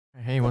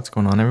Hey, what's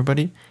going on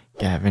everybody?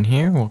 Gavin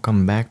here.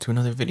 Welcome back to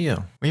another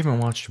video. We haven't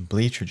watched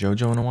Bleach or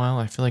JoJo in a while.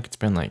 I feel like it's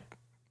been like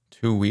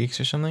 2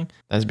 weeks or something.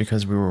 That's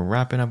because we were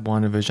wrapping up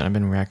WandaVision. I've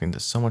been reacting to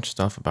so much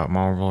stuff about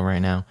Marvel right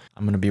now.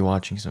 I'm going to be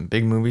watching some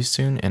big movies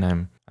soon, and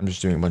I'm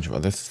just doing a bunch of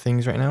other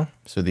things right now.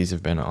 So these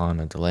have been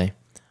on a delay.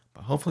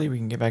 But hopefully we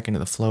can get back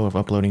into the flow of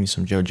uploading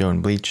some JoJo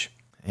and Bleach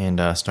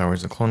and Star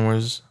Wars: The Clone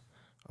Wars,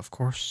 of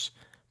course.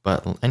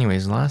 But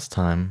anyways, last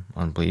time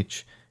on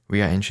Bleach, we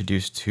got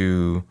introduced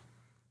to,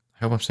 I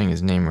hope I'm saying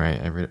his name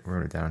right. I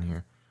wrote it down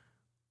here.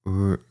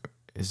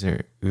 Is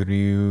there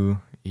Uryu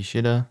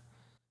Ishida?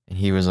 And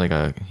he was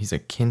like he's a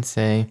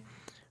Kinsei,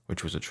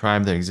 which was a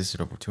tribe that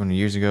existed over 200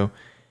 years ago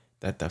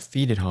that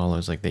defeated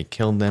Hollows. Like they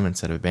killed them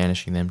instead of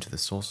banishing them to the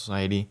Soul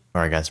Society.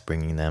 Or I guess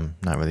bringing them,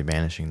 not really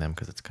banishing them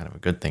because it's kind of a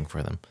good thing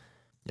for them.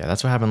 Yeah,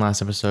 that's what happened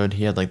last episode.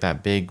 He had like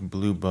that big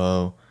blue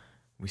bow.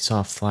 We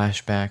saw a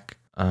flashback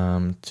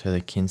to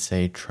the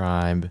Kinsei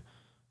tribe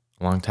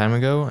a long time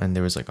ago, and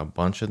there was like a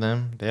bunch of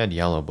them. They had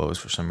yellow bows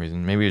for some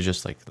reason. Maybe it was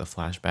just like the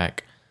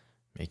flashback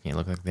making it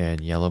look like they had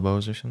yellow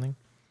bows or something.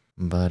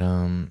 But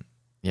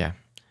yeah,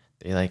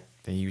 they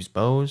use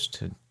bows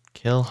to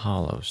kill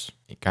Hollows.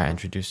 It got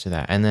introduced to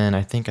that, and then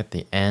I think at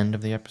the end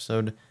of the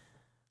episode,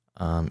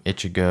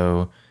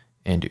 Ichigo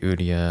and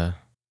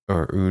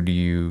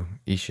Uryu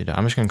Ishida.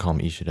 I'm just gonna call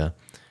him Ishida.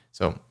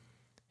 So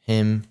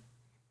him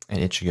and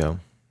Ichigo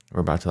were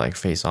about to like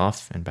face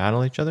off and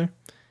battle each other.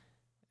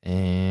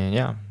 And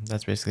yeah,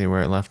 that's basically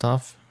where it left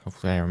off.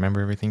 Hopefully I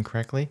remember everything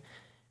correctly.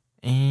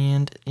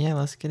 And yeah,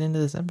 let's get into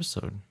this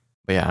episode.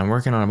 But yeah, I'm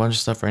working on a bunch of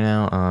stuff right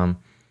now.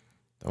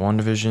 The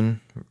WandaVision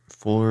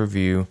full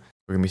review.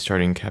 We're gonna be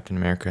starting Captain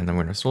America and the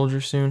Winter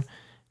Soldier soon.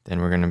 Then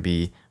we're gonna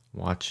be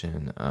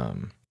watching a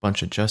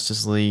bunch of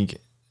Justice League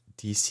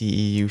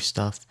DCEU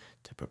stuff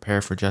to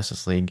prepare for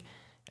Justice League.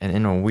 And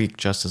in a week,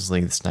 Justice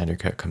League the Snyder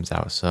Cut comes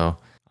out, so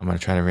I'm gonna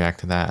try to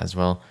react to that as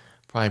well.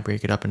 Probably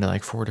break it up into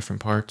like 4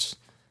 different parts,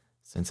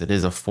 since it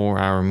is a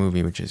 4-hour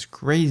movie, which is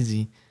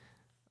crazy.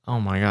 Oh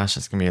my gosh,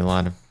 that's gonna be a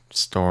lot of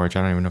storage.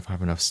 I don't even know if I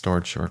have enough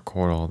storage to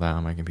record all that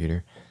on my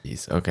computer.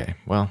 Jeez, okay,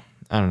 well,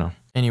 I don't know.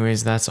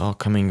 Anyways, that's all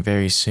coming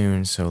very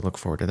soon, so look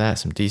forward to that.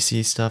 Some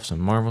DC stuff, some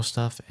Marvel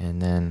stuff,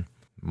 and then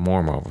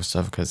more Marvel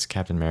stuff, because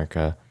Captain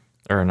America,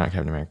 or not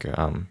Captain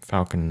America,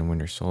 Falcon and the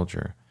Winter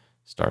Soldier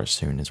starts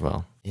soon as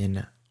well,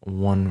 in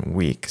 1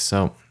 week.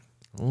 So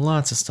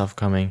lots of stuff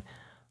coming.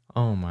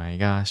 Oh my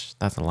gosh,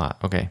 that's a lot.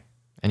 Okay,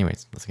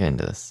 anyways, let's get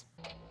into this.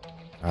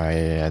 Alright,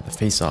 yeah, the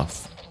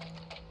face-off.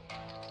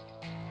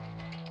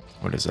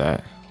 What is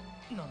that?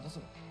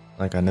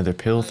 Like another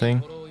pill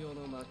thing?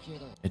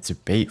 It's a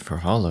bait for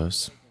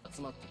Hollows.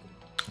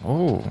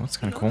 Oh, that's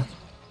kind of cool.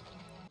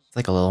 It's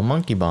like a little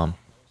monkey bomb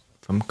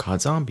from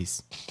COD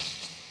Zombies.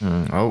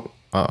 Oh,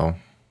 uh-oh.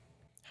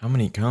 How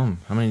many come?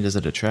 How many does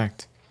it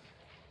attract?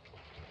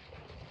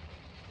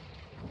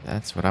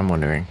 That's what I'm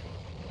wondering.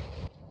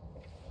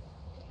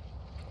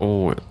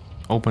 Oh, it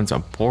opens a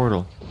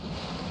portal.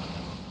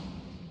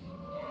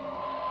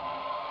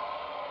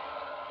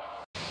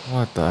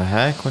 What the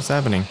heck? What's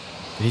happening?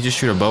 Did he just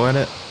shoot a bow at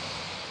it?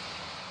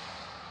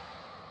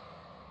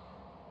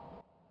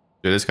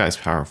 Dude, this guy's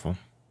powerful.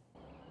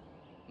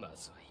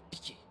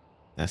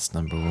 That's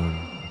number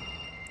 1.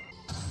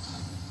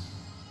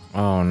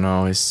 Oh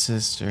no, his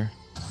sister.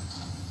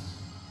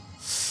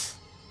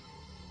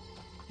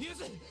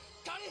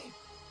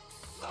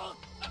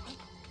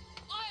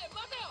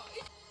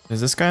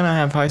 Does this guy not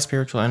have high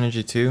spiritual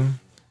energy too?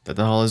 That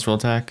the Hollows will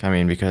attack? I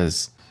mean,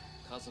 because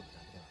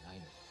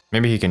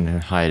maybe he can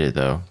hide it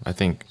though. I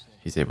think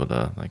he's able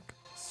to like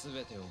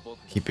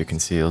keep it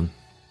concealed.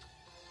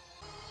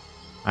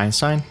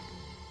 Einstein?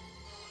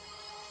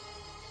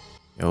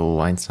 Yo,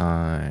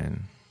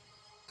 Einstein.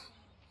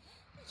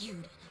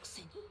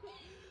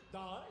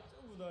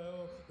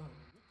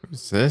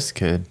 Who's this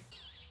kid?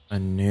 A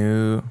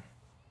new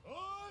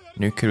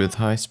kid with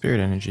high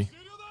spirit energy.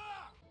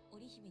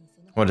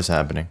 What is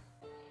happening?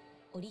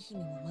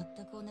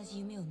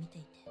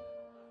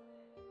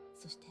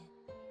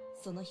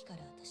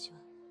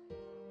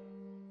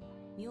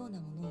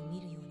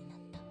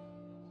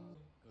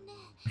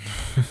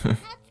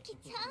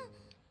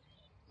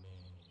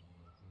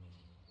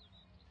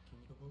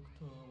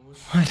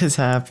 What is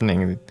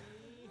happening?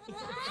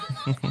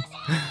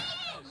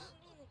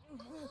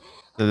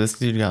 So this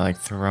dude got like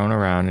thrown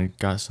around and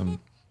got some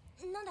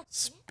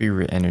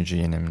spirit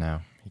energy in him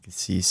now. He can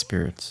see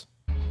spirits.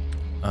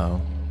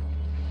 Oh.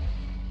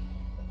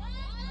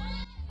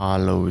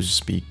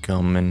 Hollows be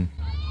coming.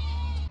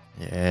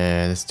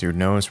 Yeah, this dude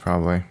knows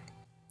probably.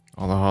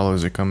 All the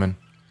Hollows are coming.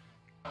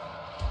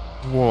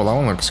 Whoa, that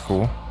one looks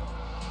cool.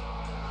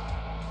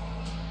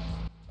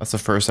 That's the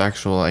first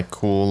actual like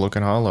cool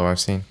looking Hollow I've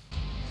seen.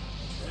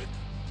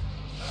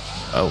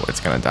 Oh,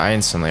 it's gonna die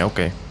instantly.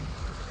 Okay.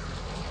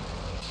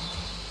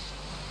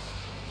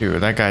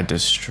 Dude, that guy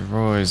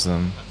destroys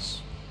them.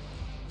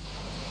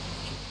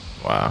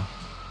 Wow.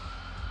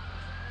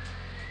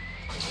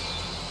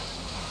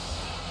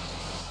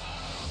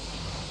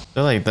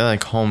 They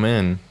like home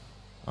in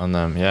on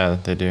them. Yeah,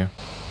 they do.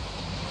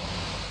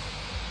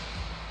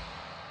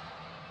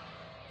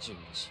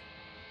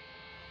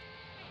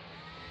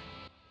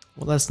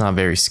 Well, that's not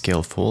very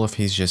skillful if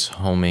he's just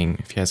homing,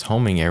 if he has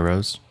homing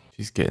arrows.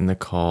 He's getting the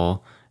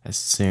call as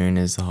soon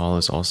as the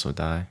hollows also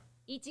die.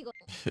 He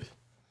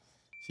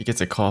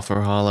gets a call for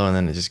a hollow and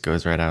then it just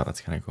goes right out.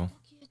 That's kind of cool.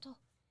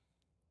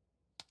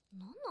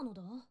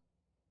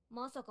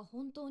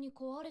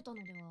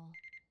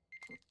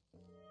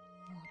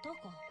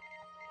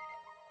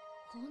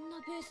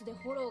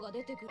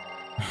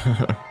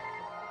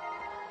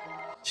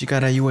 She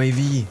got a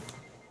UAV.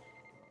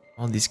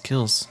 All these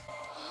kills.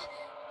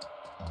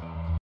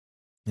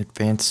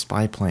 Advanced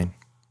spy plane.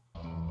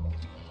 I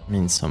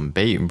mean, some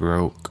bait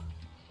broke.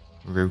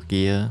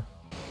 Rukia.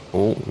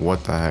 Oh,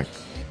 what the heck?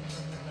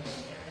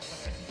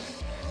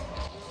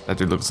 That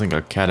dude looks like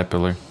a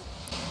caterpillar.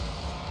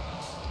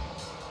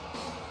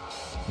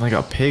 Like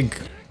a pig.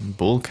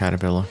 Bull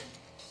caterpillar.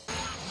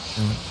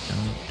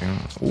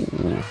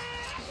 Ooh.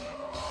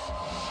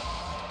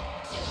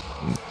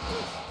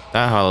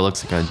 That hollow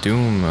looks like a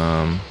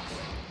Doom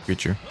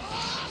creature.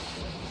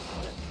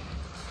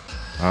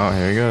 Oh,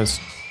 here he goes.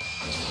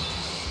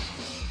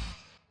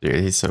 Dude,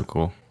 he's so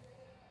cool.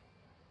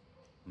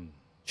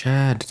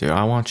 Chad, dude,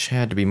 I want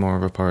Chad to be more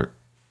of a part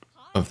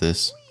of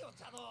this.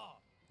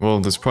 Well,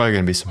 there's probably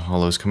gonna be some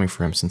hollows coming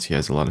for him since he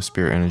has a lot of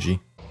spirit energy.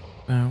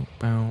 Bow,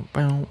 bow,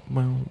 bow,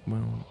 bow,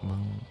 bow, bow.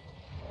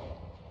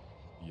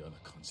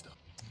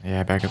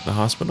 Yeah, back at the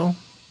hospital.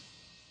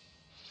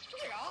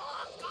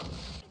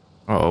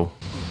 Uh-oh.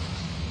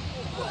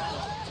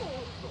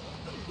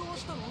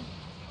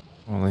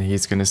 Only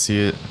he's gonna see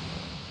it.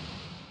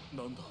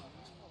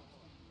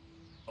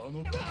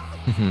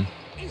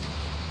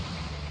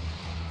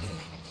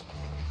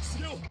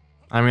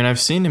 I mean, I've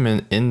seen him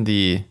in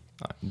the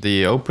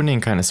opening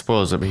kind of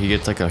spoils it, but he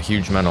gets like a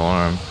huge metal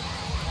arm.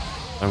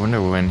 I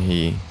wonder when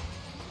he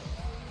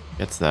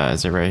gets that.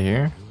 Is it right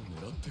here?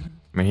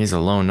 I mean, he's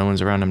alone. No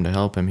one's around him to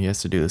help him. He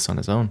has to do this on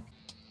his own.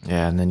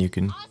 Yeah, and then you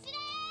can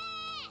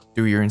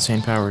do your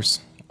insane powers.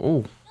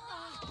 Oh.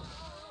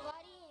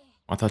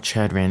 I thought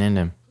Chad ran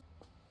into him.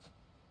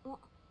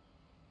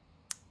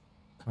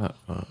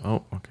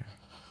 Oh, okay.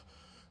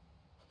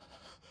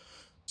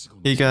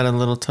 He got a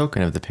little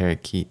token of the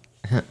parakeet.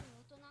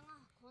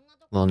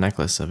 Little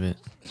necklace of it.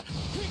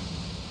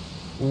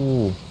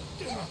 Ooh.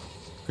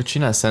 Could she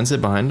not sense it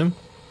behind him?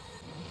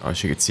 Oh,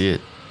 she could see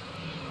it.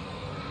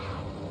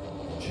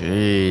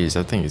 Jeez,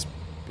 that thing is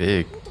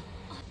big.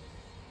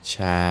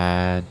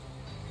 Chad.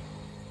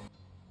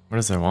 What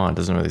does it want?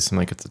 It doesn't really seem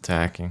like it's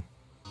attacking.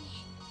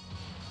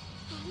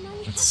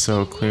 It's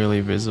so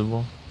clearly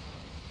visible.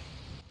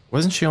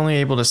 Wasn't she only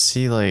able to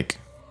see like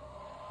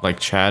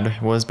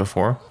Chad was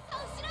before?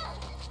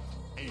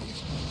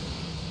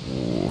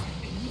 Ooh.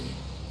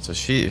 So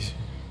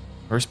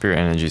her spirit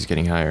energy is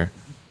getting higher.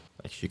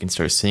 Like she can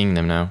start seeing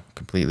them now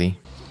completely.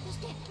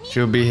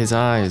 She'll be his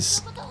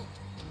eyes.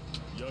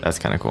 That's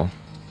kind of cool.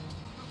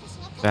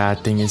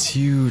 That thing is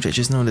huge. I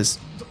just noticed.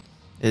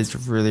 It's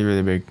really,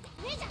 really big.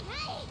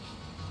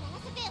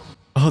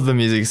 Oh, the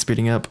music is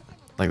speeding up.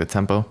 Like the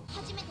tempo.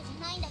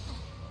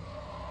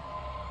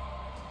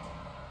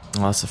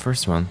 Oh, that's the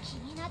first one.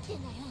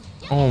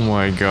 Oh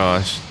my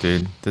gosh,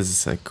 dude. This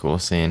is a cool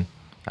scene.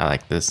 I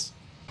like this.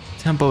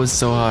 Tempo is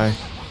so high.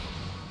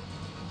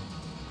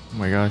 Oh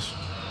my gosh.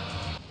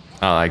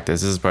 I like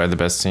this. This is probably the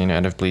best scene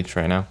out of Bleach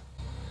right now.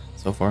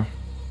 So far.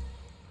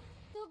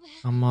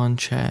 Come on,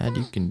 Chad.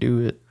 You can do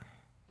it.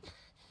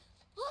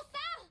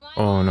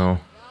 Oh no.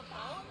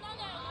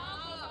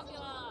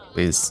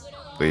 Please.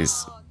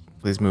 Please.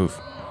 Please move.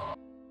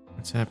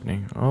 What's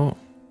happening? Oh.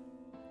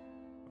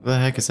 What the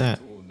heck is that?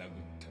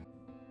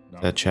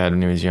 Is that Chad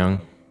when he was young?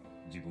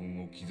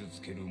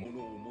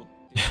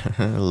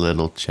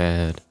 Little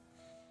Chad.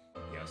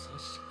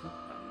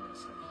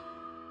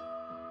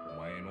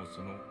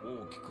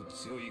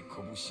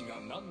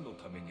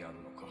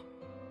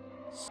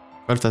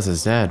 What if that's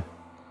his dad?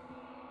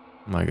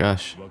 Oh my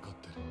gosh.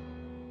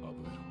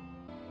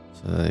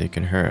 So that you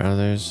can hurt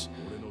others.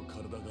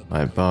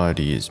 My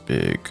body is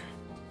big.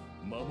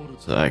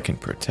 So I can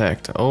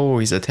protect. Oh,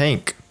 he's a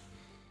tank.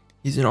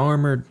 He's an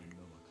armored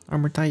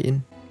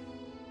titan.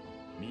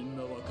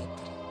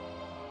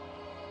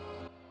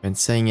 Been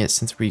saying it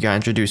since we got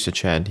introduced to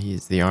Chad.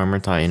 He's the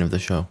armored titan of the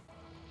show.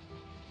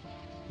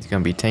 He's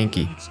gonna be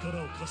tanky.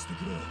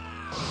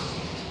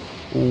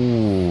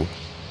 Ooh.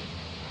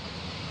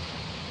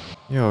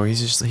 Yo,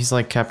 he's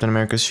like Captain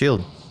America's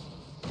shield.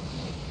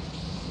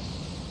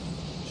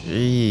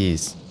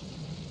 Jeez.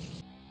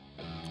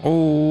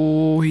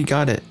 Oh, he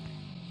got it.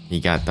 He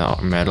got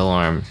the metal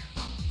arm.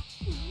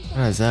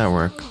 How does that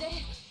work?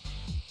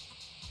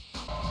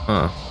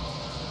 Huh.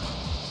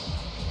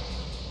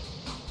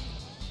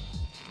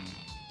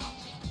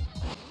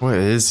 What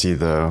is he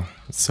though?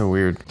 It's so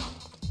weird.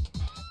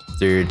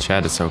 Dude,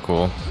 Chad is so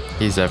cool.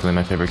 He's definitely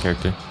my favorite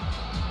character.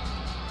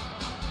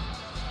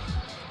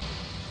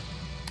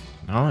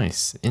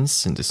 Nice.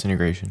 Instant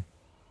disintegration.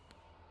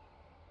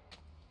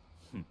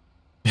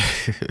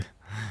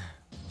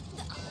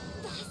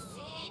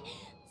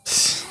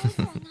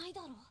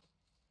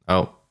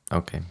 Oh,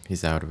 okay.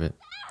 He's out of it.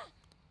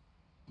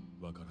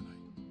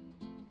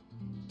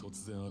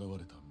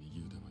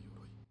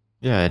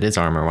 Yeah, it is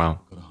armor, wow.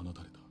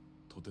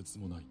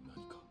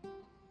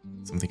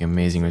 Something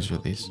amazing was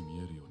released.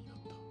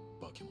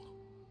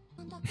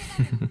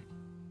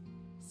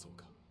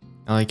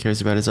 All he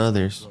cares about is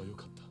others.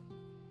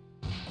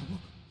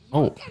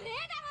 Oh.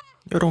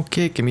 Yo, don't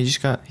kick him. He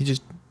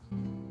just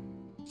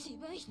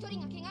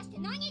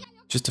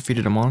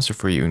defeated a monster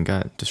for you and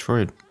got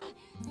destroyed.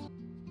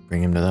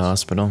 Bring him to the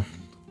hospital.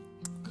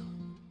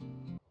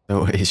 The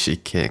way she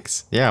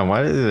kicks. Yeah,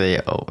 why do they...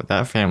 Oh,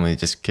 that family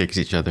just kicks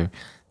each other.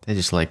 They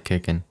just like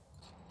kicking.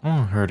 I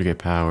want her to get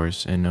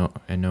powers in no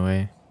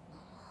way.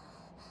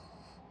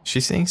 Is she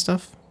seeing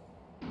stuff?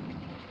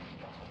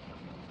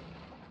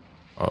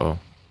 Uh-oh.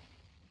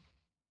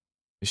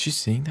 Is she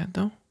seeing that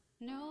though?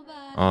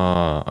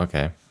 Oh,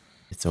 okay.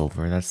 It's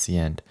over. That's the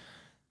end.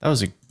 That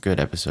was a good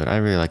episode. I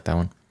really like that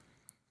one.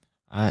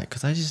 I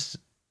just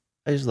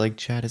like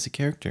Chad as a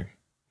character.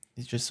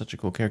 He's just such a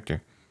cool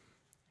character.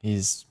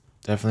 He's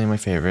definitely my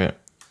favorite.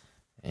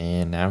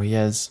 And now he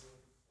has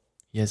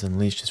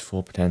unleashed his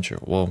full potential.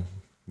 Well,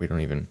 we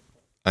don't even...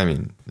 I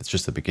mean, it's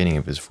just the beginning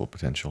of his full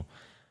potential.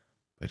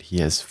 But he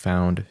has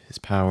found his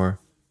power.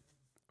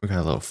 We got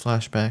a little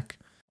flashback.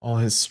 All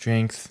his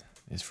strength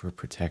is for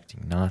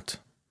protecting, not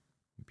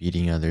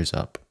beating others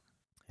up.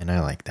 And I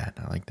like that.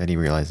 I like that he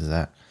realizes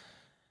that.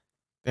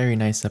 Very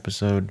nice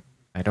episode.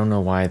 I don't know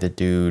why the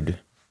dude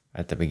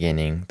at the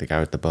beginning, the guy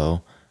with the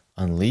bow,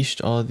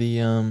 unleashed all the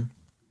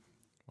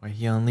why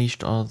he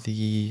unleashed all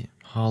the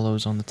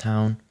hollows on the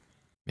town.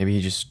 Maybe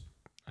he just...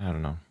 I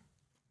don't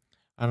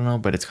know,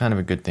 but it's kind of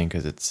a good thing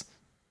because it's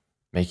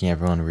making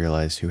everyone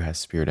realize who has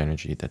spirit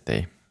energy,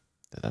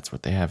 that's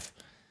what they have,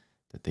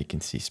 that they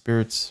can see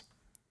spirits,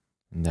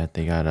 and that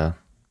they gotta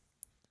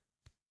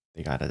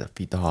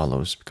defeat the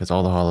hollows, because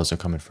all the hollows are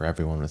coming for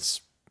everyone with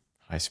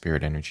high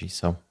spirit energy.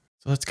 So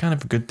that's kind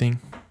of a good thing.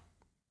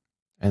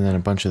 And then a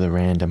bunch of the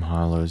random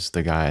hollows,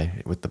 the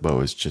guy with the bow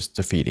is just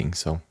defeating.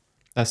 So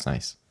that's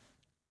nice.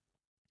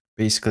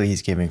 Basically,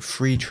 he's giving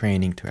free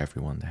training to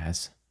everyone that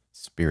has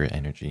spirit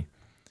energy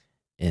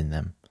in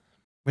them,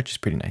 which is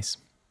pretty nice.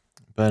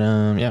 But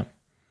yeah,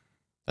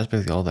 that's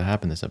basically all that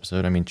happened this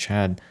episode. I mean,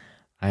 Chad,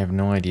 I have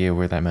no idea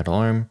where that metal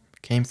arm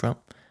came from.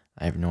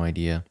 I have no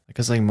idea,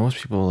 because like most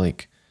people,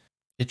 like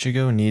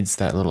Ichigo needs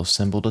that little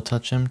symbol to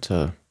touch him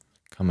to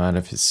come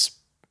into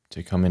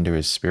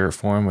his spirit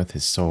form with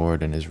his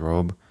sword and his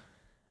robe,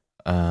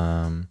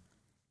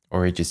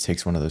 or he just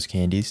takes one of those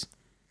candies,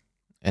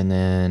 and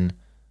then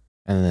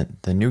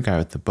the new guy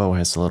with the bow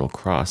has a little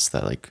cross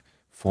that like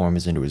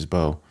forms into his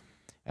bow.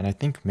 And I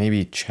think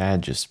maybe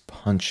Chad just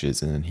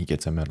punches and then he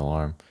gets a metal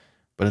arm.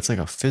 But it's like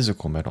a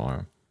physical metal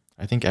arm.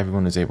 I think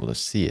everyone was able to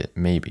see it,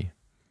 maybe.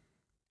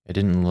 It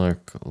didn't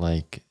look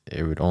like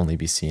it would only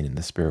be seen in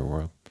the spirit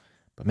world.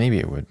 But maybe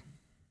it would.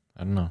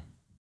 I don't know.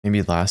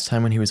 Maybe last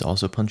time when he was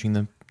also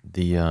punching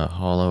the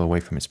hollow away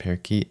from his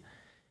parakeet,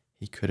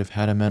 he could have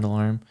had a metal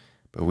arm.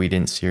 But we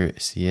didn't see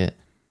it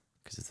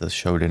because the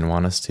show didn't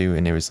want us to.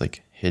 And it was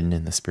like hidden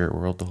in the spirit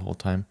world the whole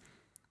time.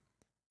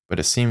 But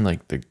it seemed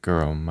like the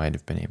girl might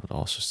have been able to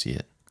also see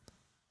it.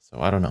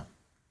 So I don't know.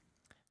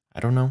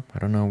 I don't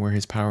know where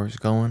his power is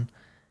going.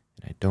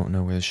 And I don't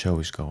know where the show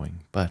is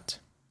going. But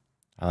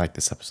I like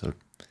this episode.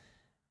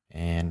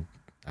 And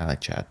I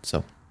like Chad.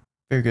 So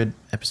very good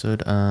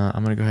episode.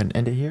 I'm going to go ahead and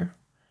end it here.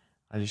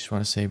 I just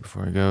want to say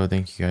before I go,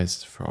 thank you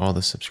guys for all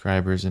the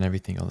subscribers and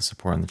everything, all the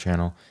support on the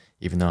channel.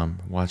 Even though I'm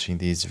watching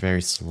these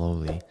very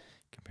slowly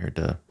compared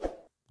to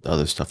the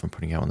other stuff I'm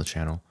putting out on the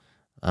channel.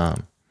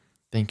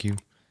 Thank you.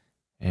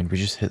 And we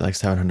just hit like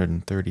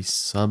 730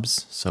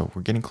 subs, so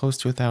we're getting close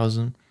to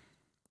 1,000.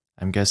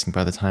 I'm guessing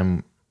by the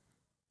time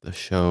the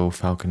show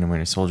Falcon and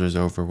Winter Soldier is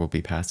over, we'll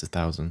be past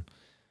 1,000.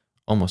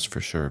 Almost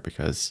for sure,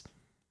 because,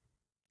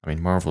 I mean,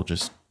 the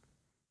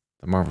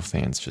Marvel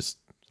fans just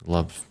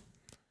love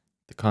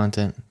the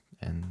content,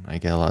 and I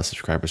get a lot of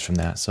subscribers from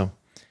that, so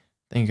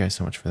thank you guys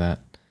so much for that.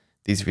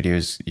 These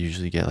videos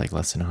usually get like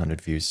less than 100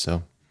 views,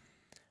 so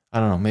I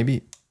don't know,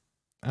 maybe,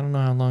 I don't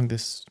know how long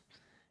this...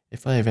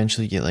 If I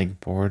eventually get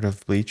like bored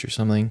of Bleach or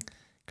something,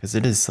 because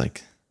it is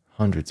like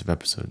hundreds of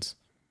episodes,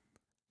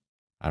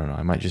 I don't know,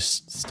 I might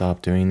just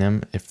stop doing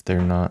them if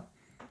they're not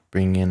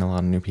bringing in a lot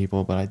of new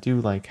people. But I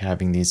do like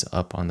having these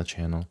up on the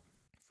channel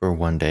for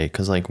one day,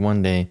 because like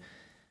one day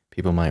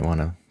people might want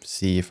to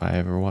see if I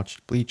ever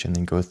watched Bleach and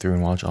then go through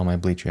and watch all my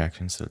Bleach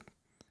reactions. So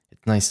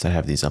it's nice to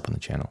have these up on the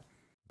channel.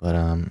 But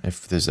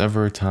if there's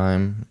ever a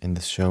time in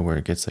the show where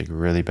it gets like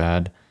really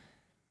bad,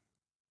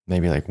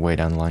 maybe like way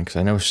down the line, because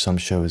I know some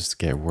shows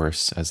get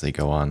worse as they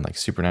go on, like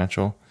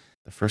Supernatural.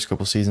 The first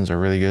couple seasons are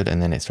really good,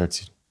 and then it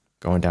starts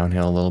going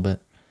downhill a little bit,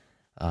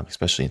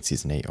 especially in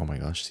season 8. Oh my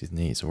gosh, season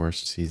 8 is the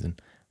worst season.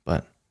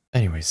 But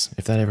anyways,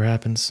 if that ever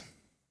happens,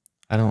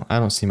 I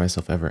don't see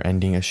myself ever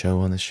ending a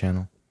show on this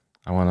channel.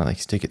 I want to like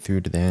stick it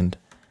through to the end.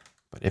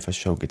 But if a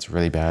show gets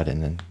really bad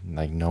and then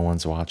like no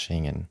one's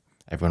watching and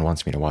everyone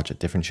wants me to watch a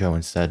different show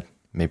instead,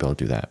 maybe I'll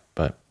do that.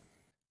 But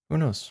who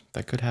knows?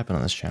 That could happen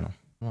on this channel.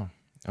 Oh,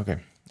 okay.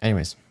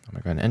 Anyways, I'm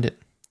going to go ahead and end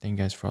it. Thank you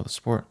guys for all the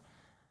support,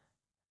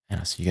 and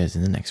I'll see you guys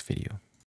in the next video.